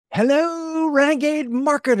Hello, Renegade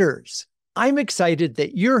marketers. I'm excited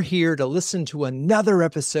that you're here to listen to another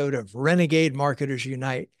episode of Renegade Marketers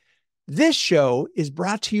Unite. This show is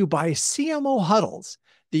brought to you by CMO Huddles,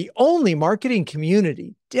 the only marketing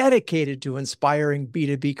community dedicated to inspiring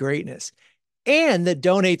B2B greatness and that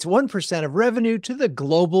donates 1% of revenue to the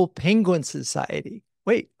Global Penguin Society.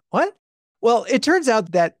 Wait, what? Well, it turns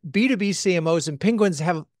out that B2B CMOs and penguins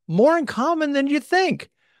have more in common than you think.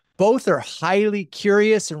 Both are highly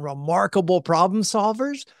curious and remarkable problem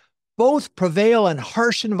solvers. Both prevail in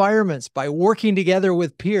harsh environments by working together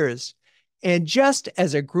with peers. And just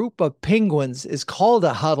as a group of penguins is called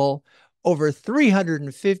a huddle, over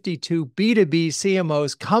 352 B2B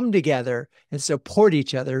CMOs come together and support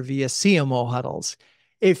each other via CMO huddles.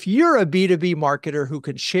 If you're a B2B marketer who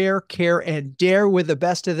can share, care, and dare with the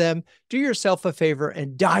best of them, do yourself a favor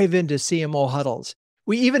and dive into CMO huddles.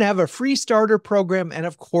 We even have a free starter program and,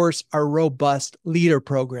 of course, our robust leader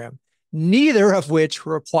program, neither of which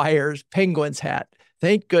requires Penguin's hat.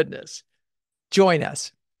 Thank goodness. Join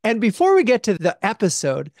us. And before we get to the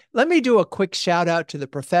episode, let me do a quick shout out to the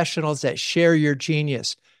professionals that share your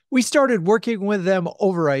genius. We started working with them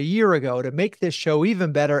over a year ago to make this show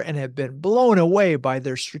even better and have been blown away by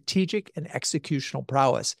their strategic and executional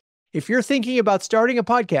prowess. If you're thinking about starting a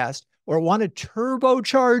podcast or want to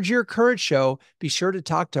turbocharge your current show, be sure to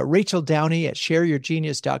talk to Rachel Downey at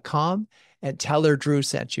shareyourgenius.com and tell her Drew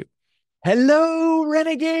sent you. Hello,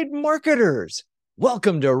 Renegade marketers.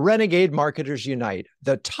 Welcome to Renegade Marketers Unite,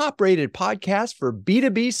 the top-rated podcast for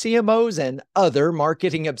B2B CMOs and other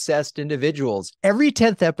marketing-obsessed individuals. Every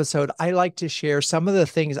 10th episode, I like to share some of the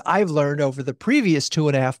things I've learned over the previous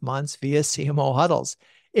 2.5 months via CMO Huddles.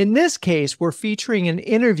 In this case, we're featuring an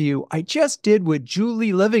interview I just did with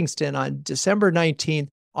Julie Livingston on December 19th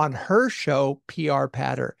on her show, PR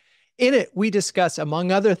Patter. In it, we discuss, among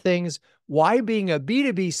other things, why being a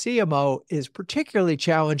B2B CMO is particularly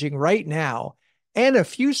challenging right now, and a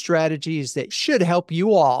few strategies that should help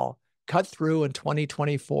you all cut through in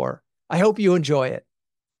 2024. I hope you enjoy it.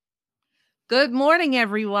 Good morning,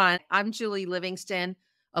 everyone. I'm Julie Livingston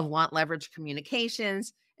of Want Leverage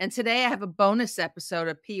Communications, and today I have a bonus episode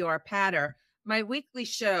of PR Patter, my weekly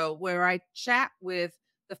show where I chat with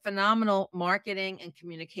the phenomenal marketing and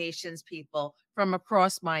communications people from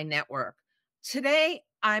across my network. Today,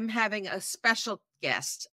 I'm having a special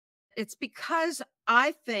guest. It's because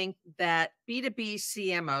I think that B2B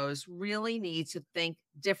CMOs really need to think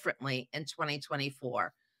differently in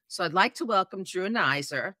 2024. So I'd like to welcome Drew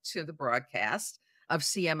Nizer to the broadcast of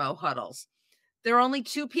CMO Huddles. There are only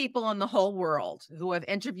 2 people in the whole world who have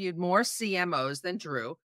interviewed more CMOs than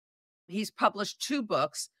Drew. He's published 2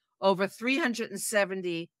 books, over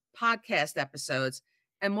 370 podcast episodes,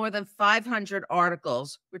 and more than 500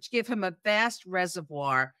 articles, which give him a vast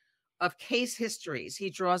reservoir of case histories he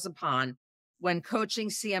draws upon when coaching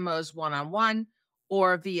CMOs one-on-one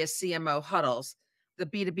or via CMO Huddles, the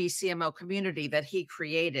B2B CMO community that he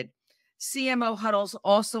created. CMO Huddles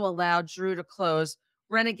also allowed Drew to close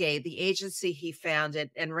Renegade, the agency he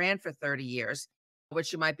founded and ran for 30 years,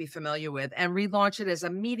 which you might be familiar with, and relaunch it as a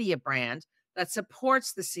media brand that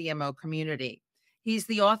supports the CMO community. He's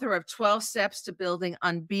the author of 12 Steps to Building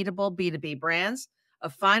Unbeatable B2B Brands, a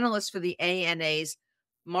finalist for the ANA's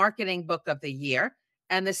Marketing Book of the Year,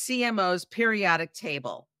 and the CMO's Periodic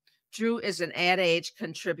Table. Drew is an Ad Age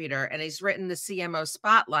contributor, and he's written the CMO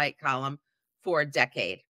Spotlight column for a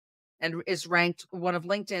decade and is ranked one of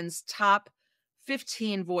LinkedIn's top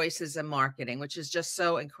 15 voices in marketing, which is just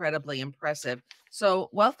so incredibly impressive. So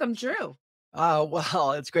welcome, Drew.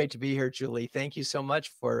 Well, it's great to be here, Julie. Thank you so much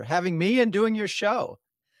for having me and doing your show.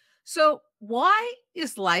 So why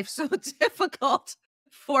is life so difficult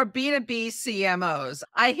for B2B CMOs?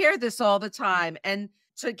 I hear this all the time. And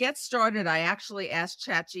to get started, I actually asked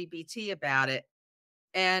ChatGPT about it.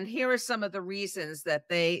 And here are some of the reasons that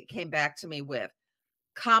they came back to me with.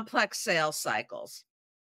 Complex sales cycles,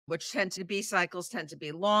 which tend to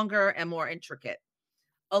be longer and more intricate.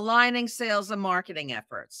 Aligning sales and marketing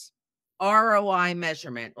efforts. ROI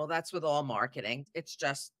measurement. Well, that's with all marketing. It's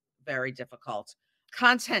just very difficult.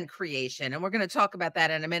 Content creation. And we're going to talk about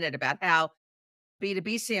that in a minute, about how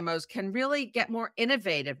B2B CMOs can really get more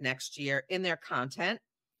innovative next year in their content.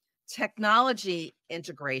 Technology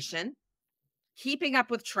integration. Keeping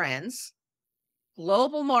up with trends.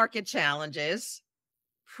 Global market challenges.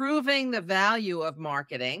 Proving the value of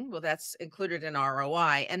marketing. Well, that's included in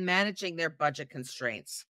ROI, and managing their budget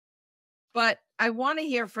constraints. But I want to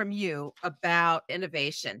hear from you about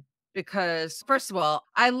innovation because, first of all,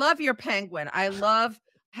 I love your penguin. I love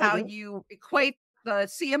how you equate the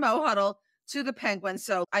CMO huddle to the penguin.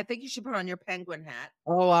 So I think you should put on your penguin hat.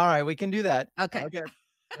 Oh, all right. We can do that. Okay.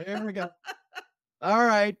 There we go. All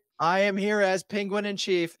right. I am here as penguin in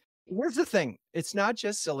chief. Here's the thing. It's not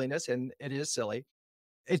just silliness, and it is silly.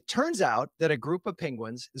 It turns out that a group of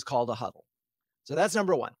penguins is called a huddle. So that's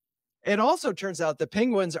number one. It also turns out that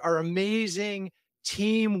penguins are amazing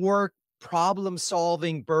teamwork, problem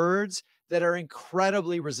solving birds that are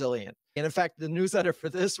incredibly resilient. And in fact, the newsletter for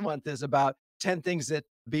this month is about 10 things that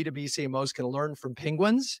B2B CMOs can learn from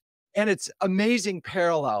penguins. And it's amazing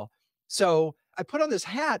parallel. So I put on this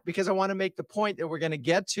hat because I want to make the point that we're going to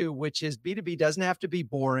get to, which is B2B doesn't have to be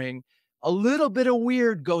boring. A little bit of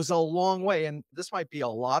weird goes a long way. And this might be a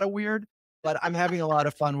lot of weird, but I'm having a lot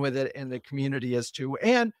of fun with it, and the community is too.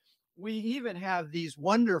 And we even have these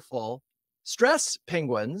wonderful stress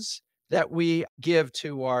penguins that we give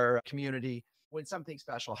to our community when something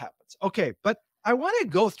special happens. Okay, but I want to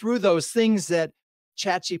go through those things that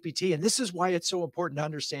ChatGPT, and this is why it's so important to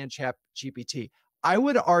understand ChatGPT. I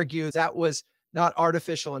would argue that was not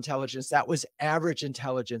artificial intelligence, that was average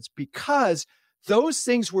intelligence, because those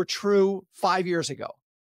things were true 5 years ago.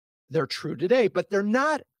 They're true today, but they're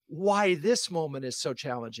not why this moment is so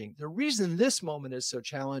challenging. The reason this moment is so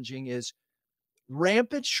challenging is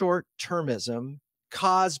rampant short-termism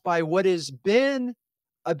caused by what has been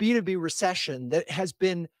a B2B recession that has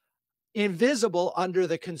been invisible under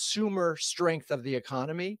the consumer strength of the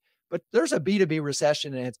economy. But there's a B2B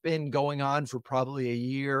recession, and it's been going on for probably a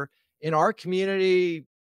year. In our community,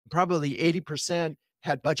 probably 80%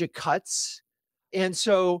 had budget cuts. And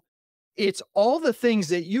so it's all the things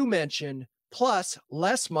that you mentioned, plus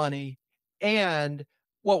less money. And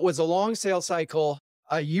what was a long sales cycle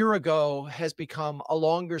a year ago has become a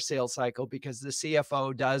longer sales cycle because the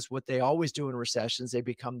CFO does what they always do in recessions. They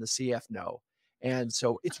become the CFO. And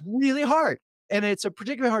so it's really hard. And it's a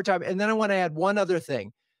particularly hard time. And then I want to add one other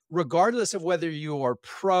thing. Regardless of whether you are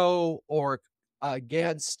pro or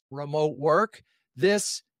against remote work,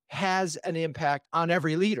 this has an impact on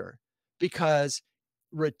every leader because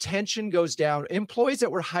retention goes down. Employees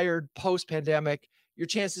that were hired post-pandemic, your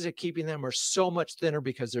chances of keeping them are so much thinner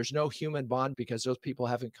because there's no human bond because those people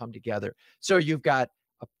haven't come together. So you've got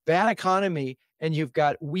a bad economy and you've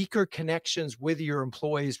got weaker connections with your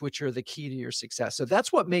employees, which are the key to your success. So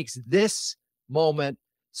that's what makes this moment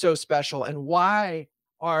so special and why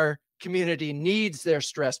our community needs their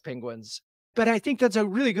stress penguins. But I think that's a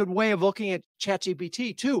really good way of looking at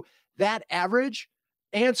ChatGPT too. That average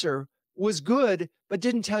answer was good, but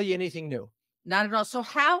didn't tell you anything new. Not at all. So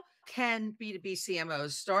how can B2B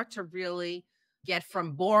CMOs start to really get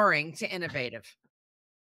from boring to innovative?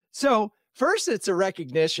 So first, it's a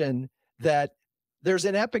recognition that there's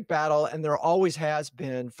an epic battle, and there always has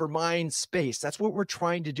been, for mind space. That's what we're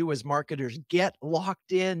trying to do as marketers. Get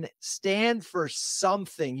locked in, stand for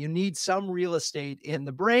something. You need some real estate in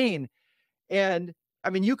the brain. And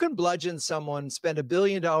I mean, you can bludgeon someone, spend $1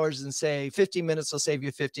 billion and say 15 minutes will save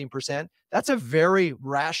you 15%. That's a very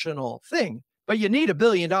rational thing, but you need $1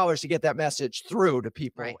 billion to get that message through to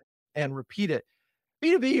people, right, and repeat it.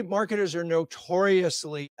 B2B marketers are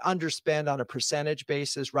notoriously underspent on a percentage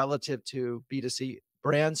basis relative to B2C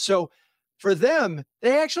brands. So for them,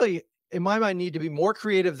 they actually, in my mind, need to be more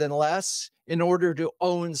creative than less in order to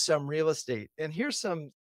own some real estate. And here's some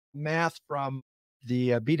math from the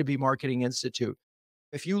B2B Marketing Institute.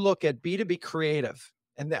 If you look at B2B creative,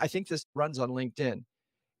 and I think this runs on LinkedIn,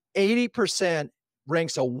 80%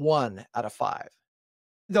 ranks a 1 out of 5.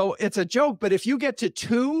 Though it's a joke, but if you get to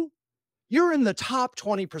 2, you're in the top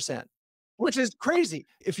 20%, which is crazy.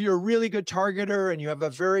 If you're a really good targeter and you have a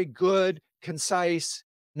very good, concise,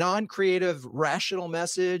 non-creative, rational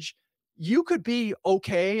message, you could be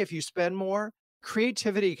okay if you spend more.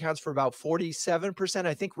 Creativity accounts for about 47%,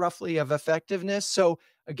 I think, roughly, of effectiveness. So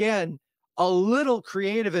again, a little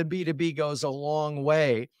creative in B2B goes a long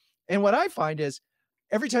way. And what I find is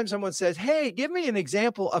every time someone says, hey, give me an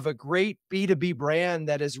example of a great B2B brand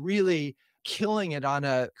that is really killing it on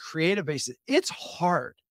a creative basis, it's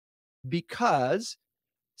hard because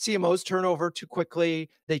CMOs turn over too quickly.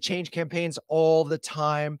 They change campaigns all the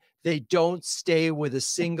time. They don't stay with a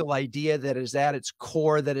single idea that is at its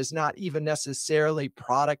core, that is not even necessarily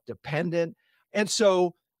product dependent. And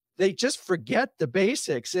so they just forget the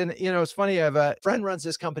basics. And, you know, it's funny. I have a friend runs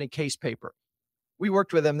this company, Case Paper. We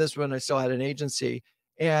worked with them. This when I still had an agency.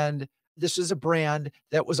 And this was a brand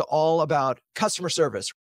that was all about customer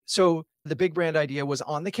service. So the big brand idea was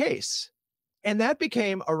on the case. And that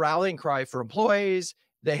became a rallying cry for employees.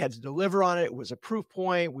 They had to deliver on it. It was a proof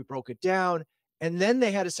point. We broke it down. And then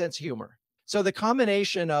they had a sense of humor. So the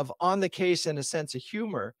combination of on the case and a sense of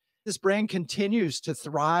humor, this brand continues to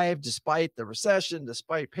thrive despite the recession,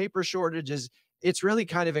 despite paper shortages. It's really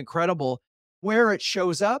kind of incredible. Where it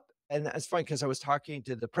shows up And it's funny because I was talking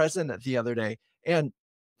to the president the other day, and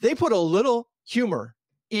they put a little humor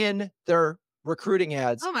in their recruiting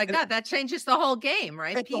ads. Oh my And God, that changes the whole game,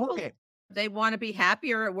 right? it's the whole People, game. they want to be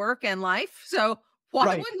happier at work and life. So why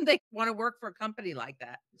Right. wouldn't they want to work for a company like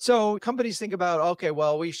that? So companies think about, okay,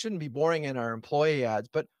 well, we shouldn't be boring in our employee ads,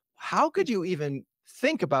 but how could you even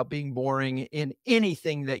think about being boring in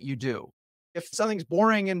anything that you do? If something's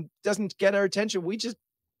boring and doesn't get our attention,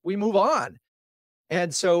 we move on.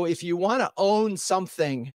 And so if you want to own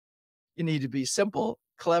something, you need to be simple,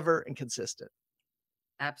 clever, and consistent.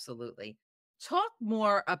 Absolutely. Talk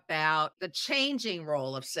more about the changing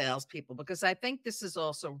role of salespeople, because I think this is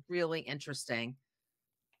also really interesting.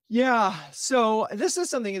 Yeah. So this is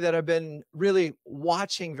something that I've been really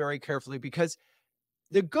watching very carefully because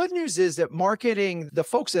the good news is that marketing, the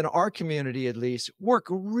folks in our community at least, work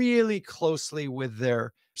really closely with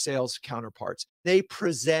their sales counterparts. They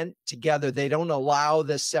present together. They don't allow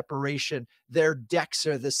this separation. Their decks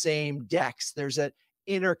are the same decks. There's an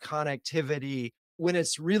interconnectivity. When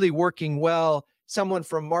it's really working well, someone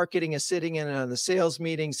from marketing is sitting in on the sales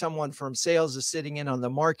meeting, someone from sales is sitting in on the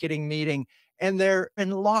marketing meeting, and they're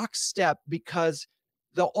in lockstep because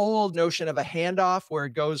the old notion of a handoff where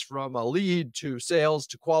it goes from a lead to sales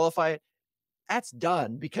to qualify it, that's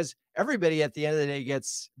done because everybody at the end of the day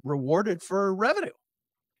gets rewarded for revenue.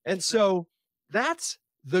 And so that's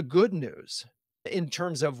the good news in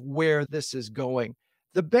terms of where this is going.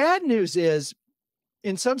 The bad news is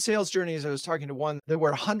in some sales journeys, I was talking to one, there were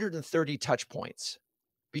 130 touch points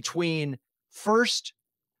between first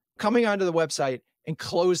coming onto the website and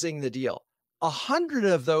closing the deal. 100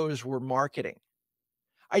 of those were marketing.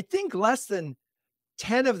 I think less than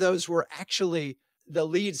 10 of those were actually the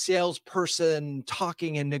lead salesperson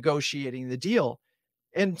talking and negotiating the deal.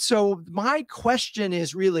 And so my question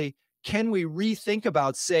is really, can we rethink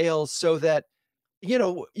about sales so that,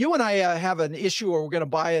 you and I have an issue or we're going to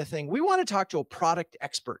buy a thing. We want to talk to a product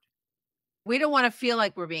expert. We don't want to feel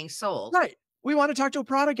like we're being sold. Right. We want to talk to a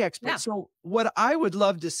product expert. Yeah. So what I would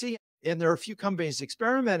love to see, and there are a few companies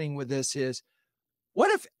experimenting with this, is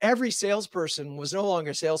what if every salesperson was no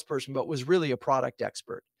longer a salesperson, but was really a product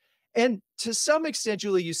expert? And to some extent,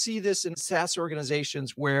 Julie, you see this in SaaS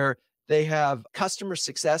organizations where they have customer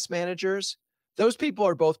success managers. Those people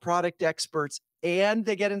are both product experts and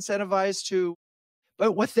they get incentivized to,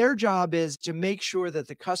 but what their job is to make sure that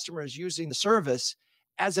the customer is using the service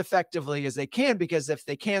as effectively as they can, because if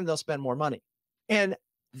they can, they'll spend more money. And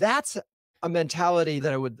that's a mentality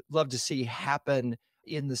that I would love to see happen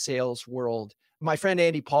in the sales world. My friend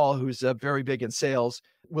Andy Paul, who's very big in sales,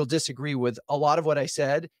 will disagree with a lot of what I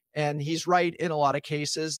said. And he's right in a lot of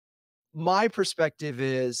cases. My perspective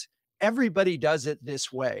is everybody does it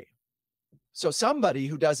this way. So somebody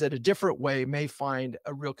who does it a different way may find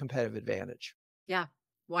a real competitive advantage. Yeah.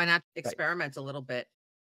 Why not experiment a little bit?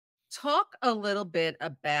 Talk a little bit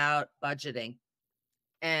about budgeting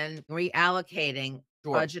and reallocating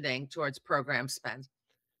budgeting towards program spend.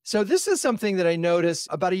 So this is something that I noticed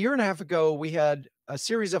about a year and a half ago. We had a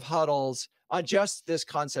series of huddles on just this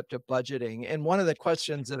concept of budgeting. And one of the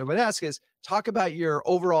questions that I would ask is talk about your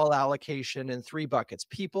overall allocation in 3 buckets: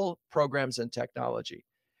 people, programs, and technology.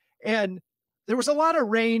 And there was a lot of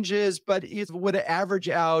ranges, but it would average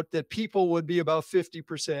out that people would be about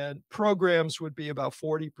 50%, programs would be about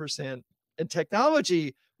 40%, and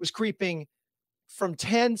technology was creeping from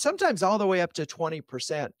 10, sometimes all the way up to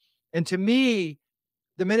 20%. And to me,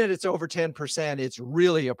 the minute it's over 10%, it's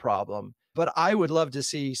really a problem. But I would love to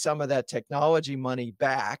see some of that technology money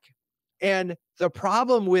back. And the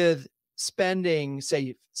problem with spending,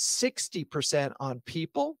 say, 60% on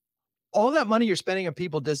people, all that money you're spending on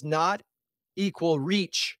people does not equal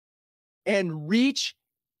reach. And reach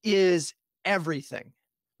is everything.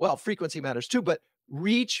 Well, frequency matters too, but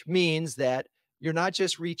reach means that you're not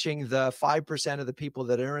just reaching the 5% of the people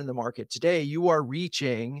that are in the market today, you are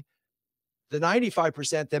reaching the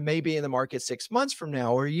 95% that may be in the market 6 months from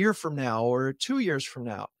now, or a year from now, or 2 years from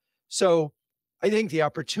now. So I think the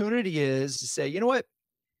opportunity is to say, you know what,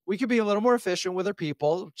 we could be a little more efficient with our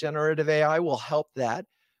people. Generative AI will help that.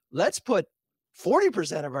 Let's put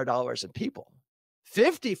 40% of our dollars in people,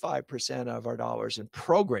 55% of our dollars in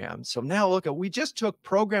programs. So now look at, we just took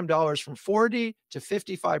program dollars from 40 to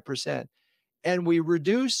 55%, and we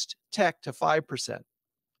reduced tech to 5%.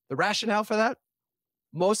 The rationale for that?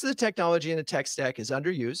 Most of the technology in the tech stack is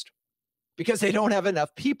underused because they don't have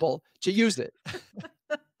enough people to use it.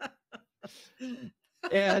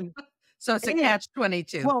 And so it's a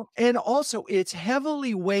catch-22. Well, and also it's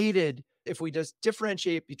heavily weighted, if we just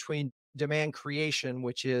differentiate between demand creation,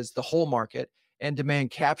 which is the whole market, and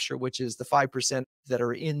demand capture, which is the 5% that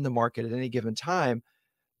are in the market at any given time.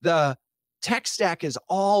 The tech stack is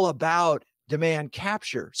all about demand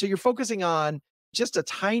capture. So you're focusing on just a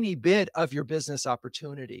tiny bit of your business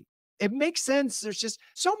opportunity. It makes sense. There's just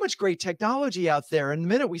so much great technology out there. And the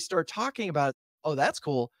minute we start talking about, oh, that's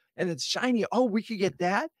cool, and it's shiny, oh, we could get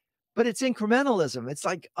that. But it's incrementalism. It's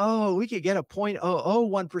like, oh, we could get a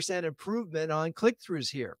 0.001% improvement on click-throughs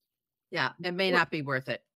here. Yeah, it may not be worth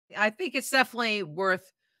it. I think it's definitely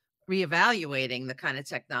worth reevaluating the kind of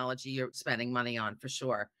technology you're spending money on for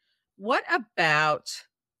sure. What about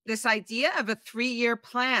this idea of a 3-year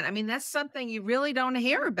plan? I mean, that's something you really don't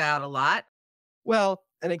hear about a lot. Well,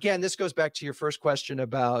 and again, this goes back to your first question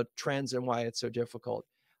about trends and why it's so difficult.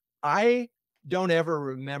 I don't ever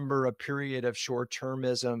remember a period of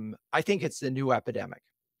short-termism. I think it's the new epidemic.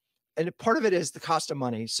 And part of it is the cost of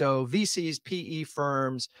money. So VCs, PE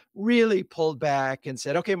firms really pulled back and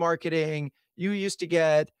said, okay, marketing, you used to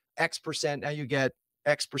get X percent, now you get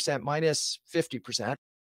X percent minus 50%.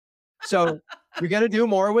 So you're going to do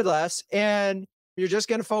more with less, and you're just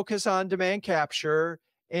going to focus on demand capture.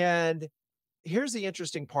 And here's the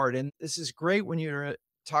interesting part. And this is great when you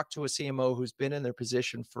talk to a CMO who's been in their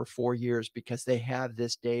position for 4 years because they have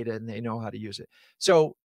this data and they know how to use it.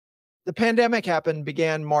 So the pandemic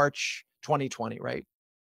began March 2020, right?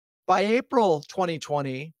 By April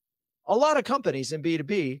 2020, a lot of companies in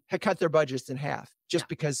B2B had cut their budgets in half just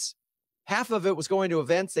because half of it was going to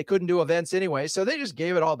events. They couldn't do events anyway. So they just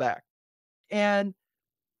gave it all back. And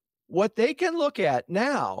what they can look at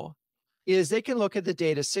now is they can look at the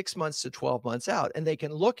data 6 months to 12 months out, and they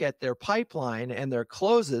can look at their pipeline and their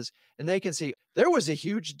closes, and they can see there was a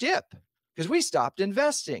huge dip because we stopped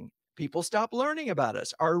investing. People stopped learning about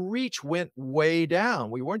us. Our reach went way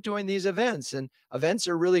down. We weren't doing these events, and events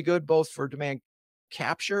are really good both for demand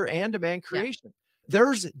capture and demand creation.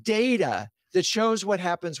 There's data that shows what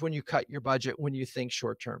happens when you cut your budget, when you think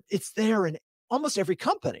short term. It's there in almost every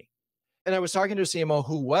company. And I was talking to a CMO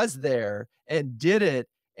who was there and did it.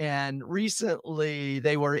 And recently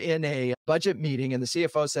they were in a budget meeting and the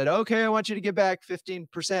CFO said, okay, I want you to give back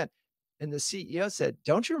 15%. And the CEO said,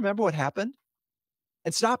 don't you remember what happened?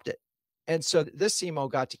 And stopped it. And so this CMO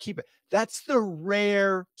got to keep it. That's the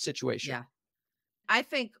rare situation. Yeah. I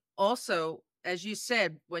think also, as you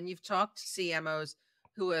said, when you've talked to CMOs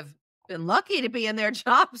who have been lucky to be in their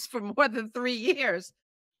jobs for more than 3 years,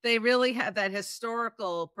 they really have that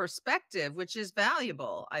historical perspective, which is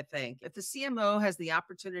valuable, I think. If the CMO has the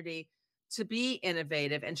opportunity to be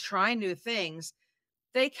innovative and try new things,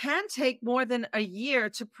 they can take more than a year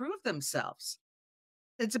to prove themselves.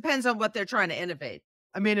 It depends on what they're trying to innovate.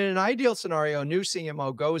 I mean, in an ideal scenario, a new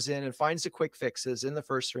CMO goes in and finds the quick fixes in the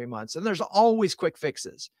first 3 months. And there's always quick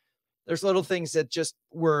fixes. There's little things that just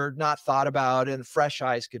were not thought about and fresh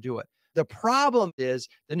eyes could do it. The problem is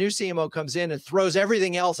the new CMO comes in and throws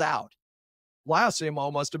everything else out. Last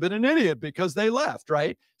CMO must have been an idiot because they left,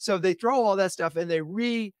 right? So they throw all that stuff and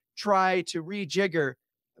they try to rejigger.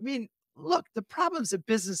 I mean, look, the problems that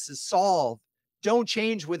businesses solve don't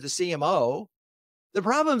change with the CMO. The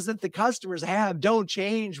problems that the customers have don't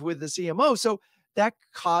change with the CMO. So that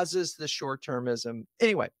causes the short-termism.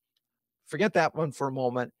 Anyway, forget that one for a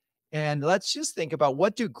moment. And let's just think about,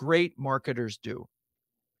 what do great marketers do?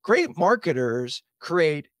 Great marketers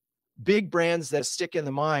create big brands that stick in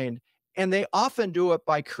the mind, and they often do it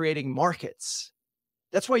by creating markets.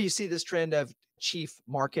 That's why you see this trend of chief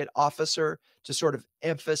market officer, to sort of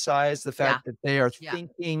emphasize the fact that they are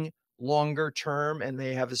thinking longer term and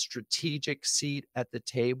they have a strategic seat at the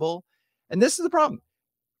table. And this is the problem.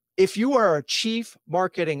 If you are a chief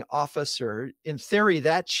marketing officer, in theory,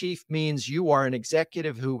 that chief means you are an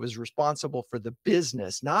executive who was responsible for the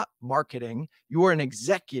business, not marketing. You are an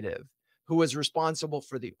executive who is responsible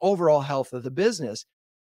for the overall health of the business.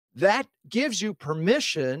 That gives you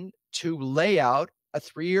permission to lay out a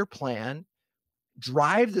 3-year plan,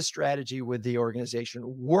 drive the strategy with the organization,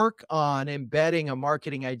 work on embedding a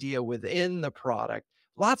marketing idea within the product.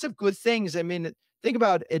 Lots of good things. I mean, think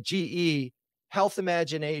about at GE, health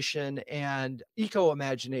imagination and eco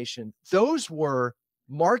imagination. Those were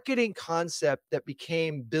marketing concepts that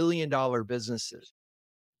became billion-dollar businesses.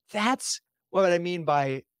 That's what I mean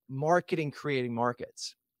by marketing creating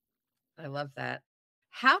markets. I love that.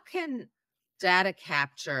 How can data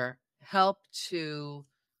capture help to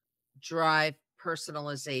drive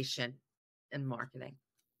personalization in marketing?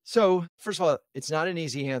 So, first of all, it's not an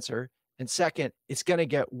easy answer. And second, it's going to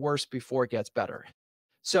get worse before it gets better.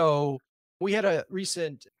 So, we had a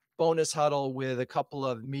recent bonus huddle with a couple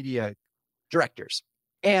of media directors.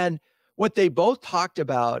 And what they both talked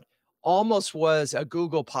about almost was a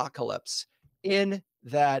Google apocalypse, in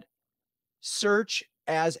that search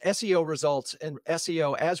as SEO results and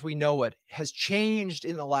SEO as we know it has changed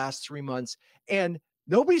in the last 3 months. And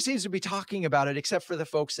nobody seems to be talking about it except for the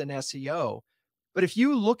folks in SEO. But if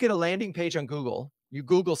you look at a landing page on Google, you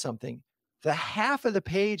Google something, the half of the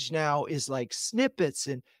page now is like snippets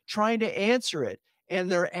and trying to answer it.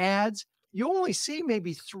 And their ads, you only see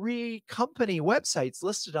maybe 3 company websites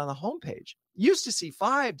listed on the homepage. Used to see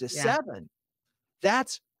 5 to Yeah. 7.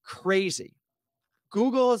 That's crazy.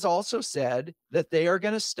 Google has also said that they are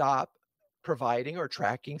going to stop providing or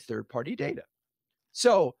tracking third-party data.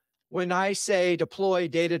 So when I say deploy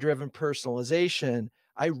data-driven personalization,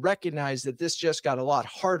 I recognize that this just got a lot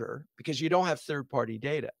harder because you don't have third-party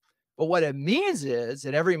data. But what it means is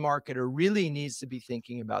that every marketer really needs to be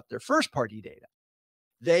thinking about their first-party data.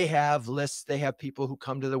 They have lists, they have people who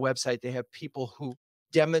come to the website, they have people who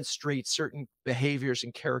demonstrate certain behaviors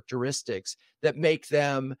and characteristics that make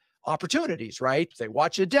them opportunities, right? They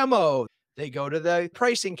watch a demo, they go to the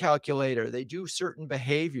pricing calculator, they do certain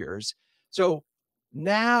behaviors. So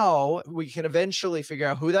now we can eventually figure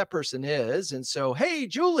out who that person is. And so, hey,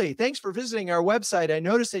 Julie, thanks for visiting our website. I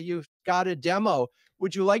noticed that you've got a demo.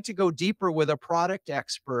 Would you like to go deeper with a product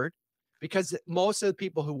expert? Because most of the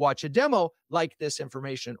people who watch a demo like this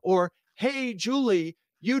information. Or, hey, Julie,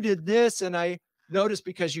 you did this. And I noticed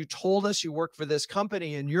because you told us you work for this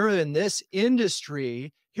company and you're in this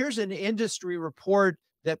industry, here's an industry report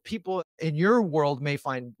that people in your world may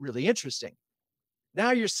find really interesting.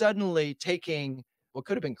 Now you're suddenly taking what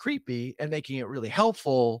could have been creepy and making it really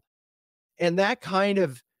helpful. And that kind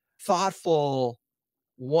of thoughtful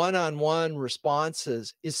one-on-one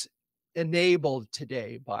responses is enabled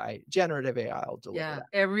today by generative AI. I'll deliver Yeah.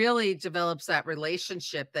 that. It really develops that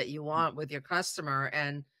relationship that you want with your customer.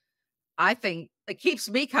 And I think it keeps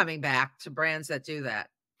me coming back to brands that do that.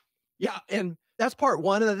 Yeah. And that's part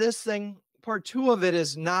one of this thing. Part two of it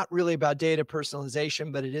is not really about data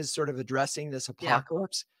personalization, but it is sort of addressing this Yeah.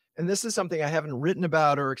 apocalypse. And this is something I haven't written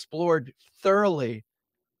about or explored thoroughly,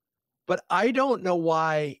 but I don't know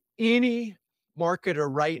why any marketer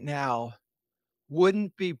right now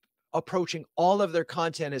wouldn't be approaching all of their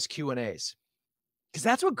content as Q&As, because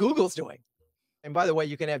that's what Google's doing. And by the way,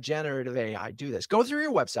 you can have generative AI do this. Go through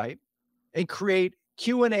your website and create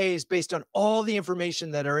Q&As based on all the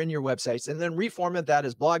information that are in your websites, and then reformat that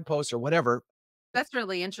as blog posts or whatever. That's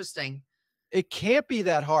really interesting. It can't be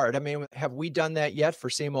that hard. I mean, have we done that yet for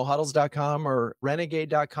CMOhuddles.com or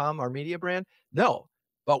Renegade.com, our media brand? No,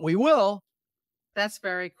 but we will. That's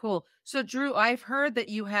very cool. So, Drew, I've heard that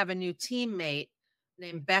you have a new teammate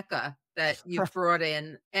named Becca that you've brought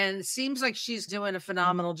in, and it seems like she's doing a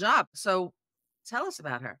phenomenal job. So, tell us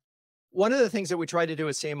about her. One of the things that we try to do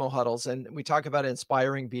at CMO Huddles, and we talk about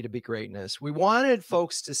inspiring B2B greatness, we wanted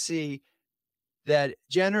folks to see that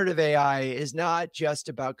generative AI is not just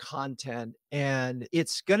about content, and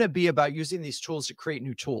it's going to be about using these tools to create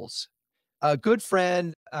new tools. A good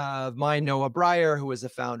friend of mine, Noah Breyer, who is the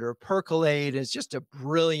founder of Percolate, is just a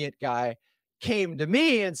brilliant guy, came to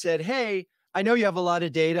me and said, hey, I know you have a lot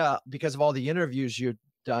of data because of all the interviews you've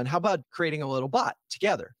done. How about creating a little bot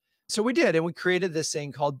together? So we did, and we created this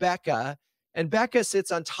thing called Becca. And Becca sits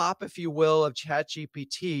on top, if you will, of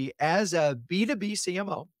ChatGPT as a B2B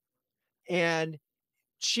CMO. And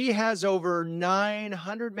she has over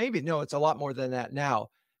 900, maybe, no, it's a lot more than that now,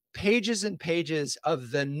 pages and pages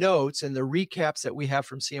of the notes and the recaps that we have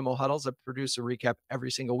from CMO Huddles. I produce a recap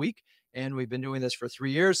every single week, and we've been doing this for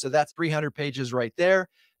 3 years. So that's 300 pages right there.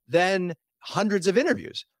 Then hundreds of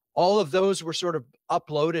interviews. All of those were sort of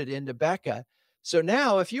uploaded into Becca. So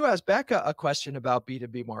now if you ask Becca a question about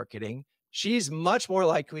B2B marketing, she's much more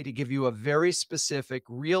likely to give you a very specific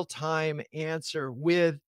real-time answer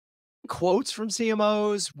with quotes from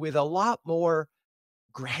CMOs, with a lot more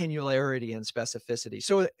granularity and specificity.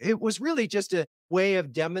 So it was really just a way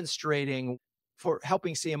of demonstrating for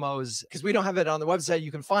helping CMOs, because we don't have it on the website.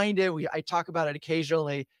 You can find it. I talk about it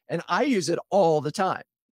occasionally, and I use it all the time.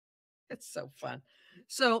 It's so fun.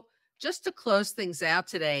 So, just to close things out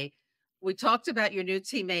today, we talked about your new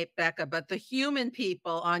teammate, Becca, but the human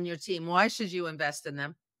people on your team, why should you invest in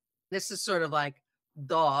them? This is sort of like,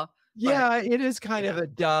 duh. Yeah, it is kind of a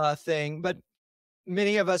duh thing, but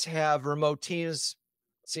many of us have remote teams.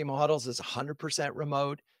 CMO Huddles is 100%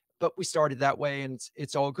 remote, but we started that way and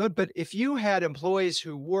it's all good. But if you had employees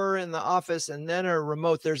who were in the office and then are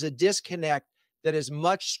remote, there's a disconnect that is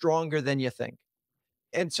much stronger than you think.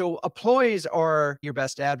 And so employees are your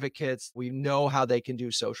best advocates. We know how they can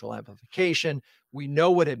do social amplification. We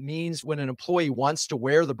know what it means when an employee wants to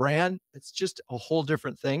wear the brand. It's just a whole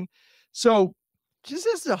different thing. So this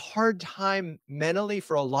is a hard time mentally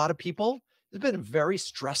for a lot of people. It's been very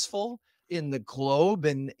stressful in the globe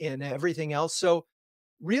and everything else. So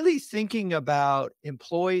really thinking about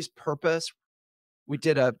employees' purpose. We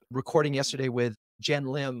did a recording yesterday with Jen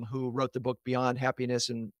Lim, who wrote the book Beyond Happiness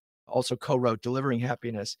and also co-wrote Delivering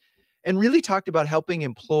Happiness, and really talked about helping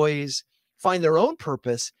employees find their own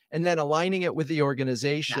purpose and then aligning it with the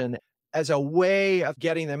organization as a way of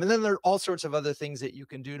getting them. And then there are all sorts of other things that you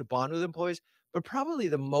can do to bond with employees. But probably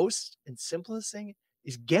the most and simplest thing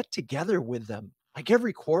is get together with them like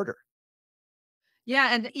every quarter.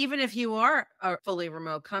 Yeah. And even if you are a fully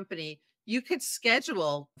remote company, you could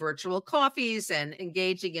schedule virtual coffees and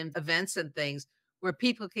engaging in events and things where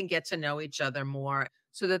people can get to know each other more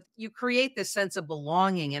so that you create this sense of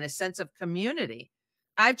belonging and a sense of community.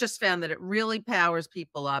 I've just found that it really powers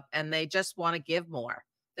people up and they just want to give more.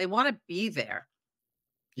 They want to be there.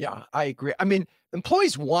 Yeah, I agree. I mean,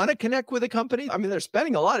 employees want to connect with a company. I mean, they're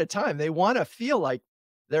spending a lot of time. They want to feel like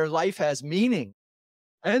their life has meaning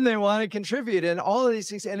and they want to contribute and all of these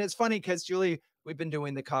things. And it's funny because Julie, we've been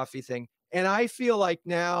doing the coffee thing. And I feel like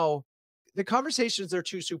now the conversations are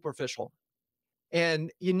too superficial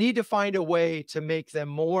and you need to find a way to make them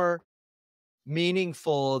more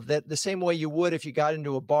meaningful, that the same way you would if you got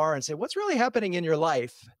into a bar and say, what's really happening in your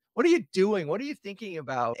life? What are you doing? What are you thinking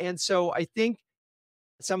about? And so I think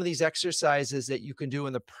some of these exercises that you can do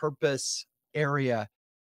in the purpose area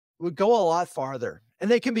would go a lot farther,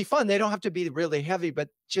 and they can be fun. They don't have to be really heavy, but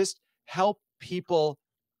just help people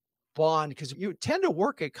bond, because you tend to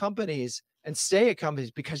work at companies and stay at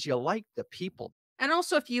companies because you like the people. And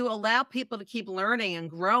also, if you allow people to keep learning and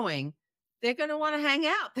growing, they're going to want to hang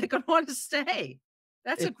out. They're going to want to stay.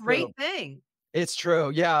 That's a It's great true. thing. It's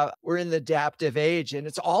true. Yeah. We're in the adaptive age and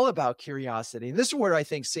it's all about curiosity. And this is where I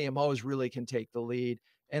think CMOs really can take the lead.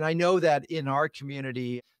 And I know that in our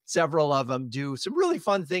community, several of them do some really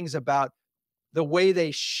fun things about the way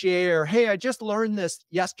they share. Hey, I just learned this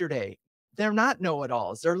yesterday. They're not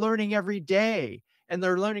know-it-alls. They're learning every day and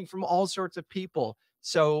they're learning from all sorts of people.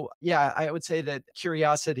 So yeah, I would say that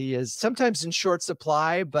curiosity is sometimes in short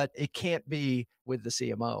supply, but it can't be with the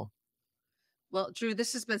CMO. Well, Drew,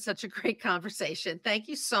 this has been such a great conversation. Thank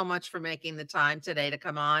you so much for making the time today to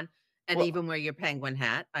come on and Well, even wear your penguin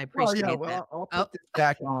hat. I yeah, appreciate that. well, I'll Oh, put this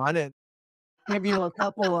back on and give you a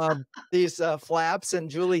couple of these flaps. And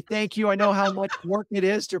Julie, thank you. I know how much work it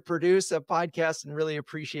is to produce a podcast and really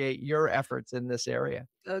appreciate your efforts in this area.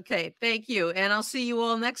 okay. Thank you. And I'll see you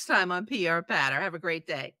all next time on PR Patter. Have a great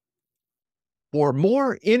day. For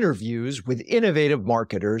more interviews with innovative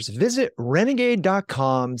marketers, visit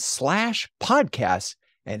renegade.com/podcast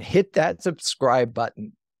and hit that subscribe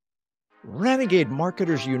button. Renegade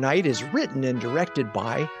Marketers Unite is written and directed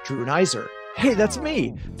by Drew Neiser. Hey, that's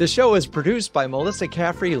me. The show is produced by Melissa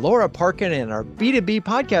Caffrey, Laura Parkin, and our B2B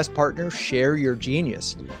podcast partner, Share Your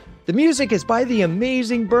Genius. The music is by the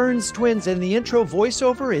amazing Burns Twins, and the intro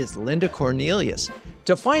voiceover is Linda Cornelius.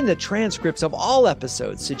 To find the transcripts of all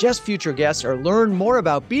episodes, suggest future guests, or learn more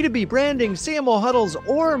about B2B branding, CMO huddles,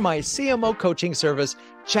 or my CMO coaching service,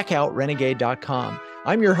 check out renegade.com.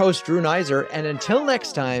 I'm your host, Drew Neiser, and until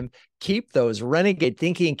next time, keep those renegade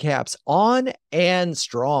thinking caps on and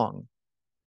strong.